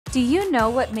Do you know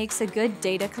what makes a good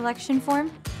data collection form?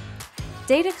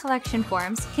 Data collection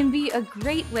forms can be a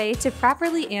great way to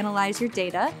properly analyze your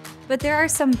data, but there are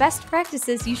some best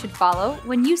practices you should follow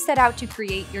when you set out to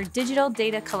create your digital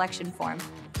data collection form.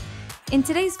 In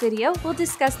today's video, we'll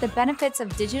discuss the benefits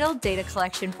of digital data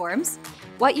collection forms,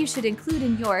 what you should include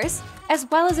in yours, as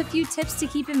well as a few tips to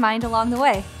keep in mind along the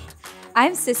way.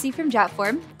 I'm Sissy from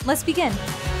Jotform. Let's begin.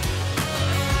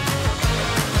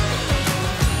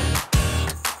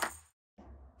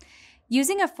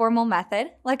 Using a formal method,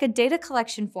 like a data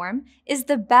collection form, is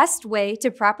the best way to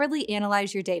properly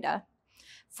analyze your data.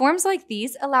 Forms like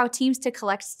these allow teams to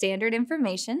collect standard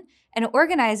information and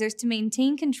organizers to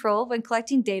maintain control when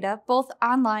collecting data both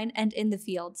online and in the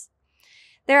field.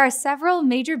 There are several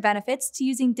major benefits to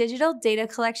using digital data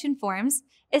collection forms,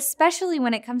 especially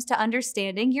when it comes to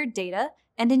understanding your data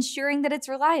and ensuring that it's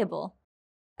reliable.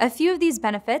 A few of these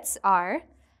benefits are: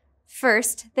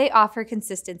 first, they offer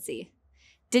consistency.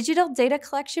 Digital data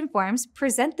collection forms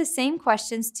present the same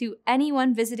questions to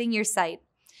anyone visiting your site,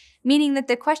 meaning that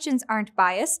the questions aren't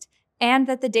biased and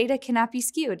that the data cannot be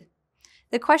skewed.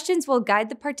 The questions will guide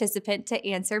the participant to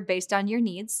answer based on your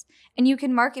needs, and you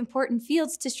can mark important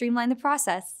fields to streamline the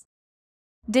process.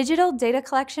 Digital data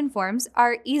collection forms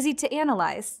are easy to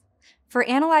analyze. For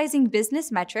analyzing business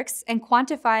metrics and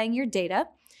quantifying your data,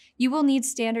 you will need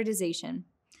standardization.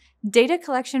 Data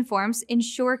collection forms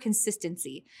ensure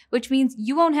consistency, which means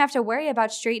you won't have to worry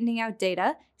about straightening out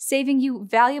data, saving you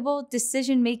valuable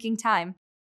decision-making time.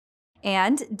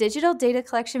 And digital data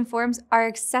collection forms are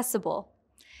accessible.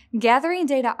 Gathering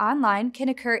data online can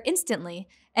occur instantly,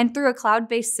 and through a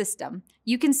cloud-based system,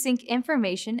 you can sync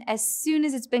information as soon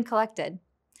as it's been collected.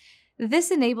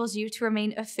 This enables you to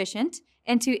remain efficient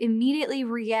and to immediately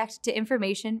react to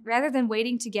information rather than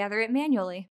waiting to gather it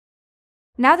manually.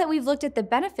 Now that we've looked at the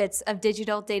benefits of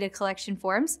digital data collection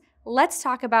forms, let's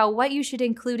talk about what you should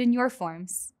include in your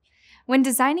forms. When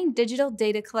designing digital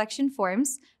data collection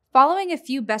forms, following a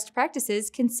few best practices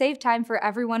can save time for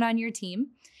everyone on your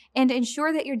team and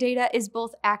ensure that your data is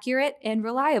both accurate and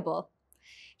reliable.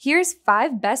 Here's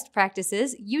 5 best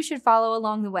practices you should follow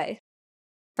along the way.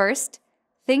 First,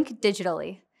 think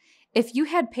digitally. If you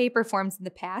had paper forms in the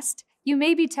past, you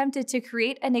may be tempted to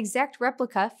create an exact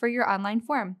replica for your online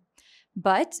form.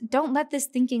 But don't let this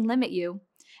thinking limit you,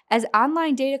 as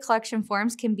online data collection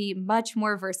forms can be much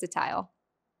more versatile.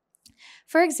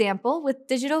 For example, with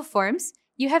digital forms,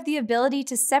 you have the ability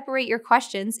to separate your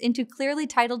questions into clearly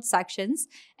titled sections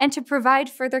and to provide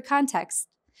further context.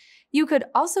 You could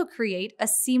also create a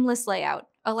seamless layout,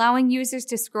 allowing users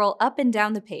to scroll up and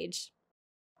down the page.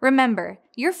 Remember,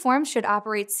 your form should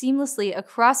operate seamlessly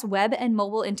across web and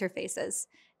mobile interfaces.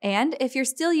 And if you're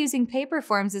still using paper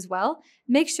forms as well,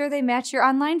 make sure they match your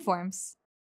online forms.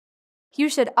 You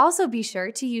should also be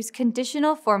sure to use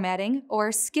conditional formatting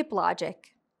or skip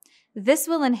logic. This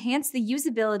will enhance the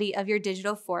usability of your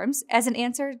digital forms, as an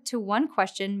answer to one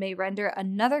question may render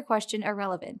another question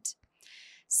irrelevant.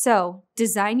 So,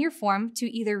 design your form to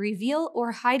either reveal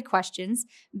or hide questions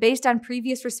based on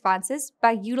previous responses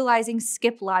by utilizing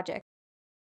skip logic.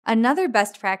 Another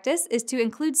best practice is to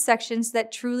include sections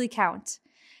that truly count.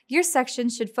 Your section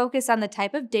should focus on the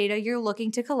type of data you're looking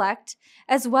to collect,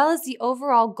 as well as the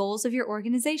overall goals of your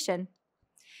organization.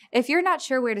 If you're not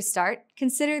sure where to start,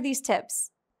 consider these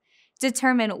tips.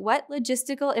 Determine what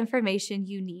logistical information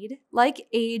you need, like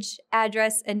age,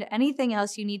 address, and anything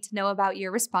else you need to know about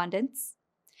your respondents.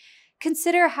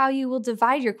 Consider how you will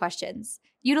divide your questions.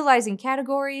 Utilizing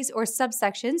categories or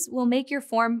subsections will make your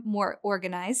form more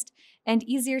organized and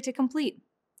easier to complete.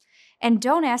 And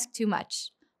don't ask too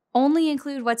much. Only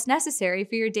include what's necessary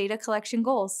for your data collection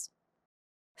goals.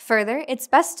 Further, it's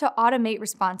best to automate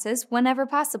responses whenever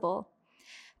possible.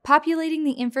 Populating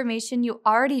the information you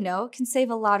already know can save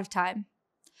a lot of time.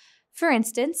 For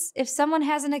instance, if someone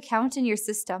has an account in your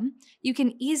system, you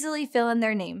can easily fill in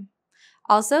their name.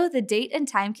 Also, the date and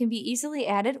time can be easily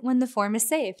added when the form is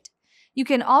saved. You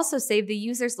can also save the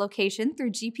user's location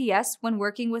through GPS when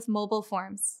working with mobile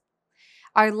forms.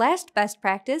 Our last best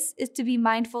practice is to be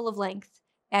mindful of length,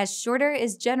 as shorter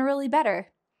is generally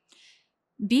better.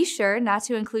 Be sure not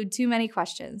to include too many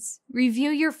questions. Review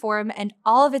your form and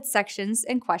all of its sections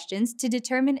and questions to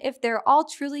determine if they're all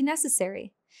truly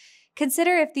necessary.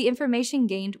 Consider if the information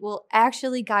gained will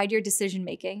actually guide your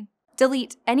decision-making.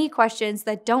 Delete any questions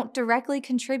that don't directly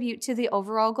contribute to the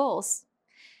overall goals.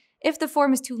 If the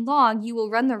form is too long, you will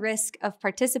run the risk of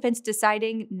participants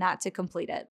deciding not to complete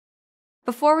it.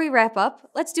 Before we wrap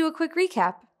up, let's do a quick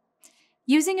recap.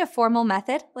 Using a formal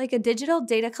method like a digital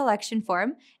data collection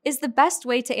form is the best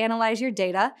way to analyze your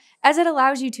data, as it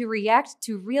allows you to react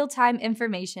to real-time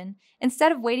information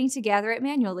instead of waiting to gather it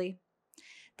manually.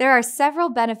 There are several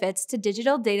benefits to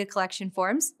digital data collection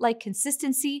forms, like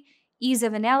consistency, ease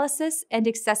of analysis, and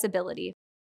accessibility.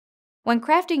 When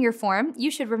crafting your form, you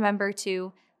should remember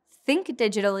to think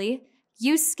digitally,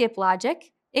 use skip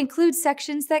logic, include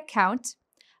sections that count,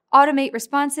 automate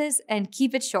responses, and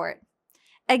keep it short.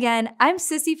 Again, I'm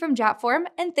Sissy from Jotform,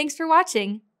 and thanks for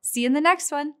watching. See you in the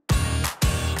next one.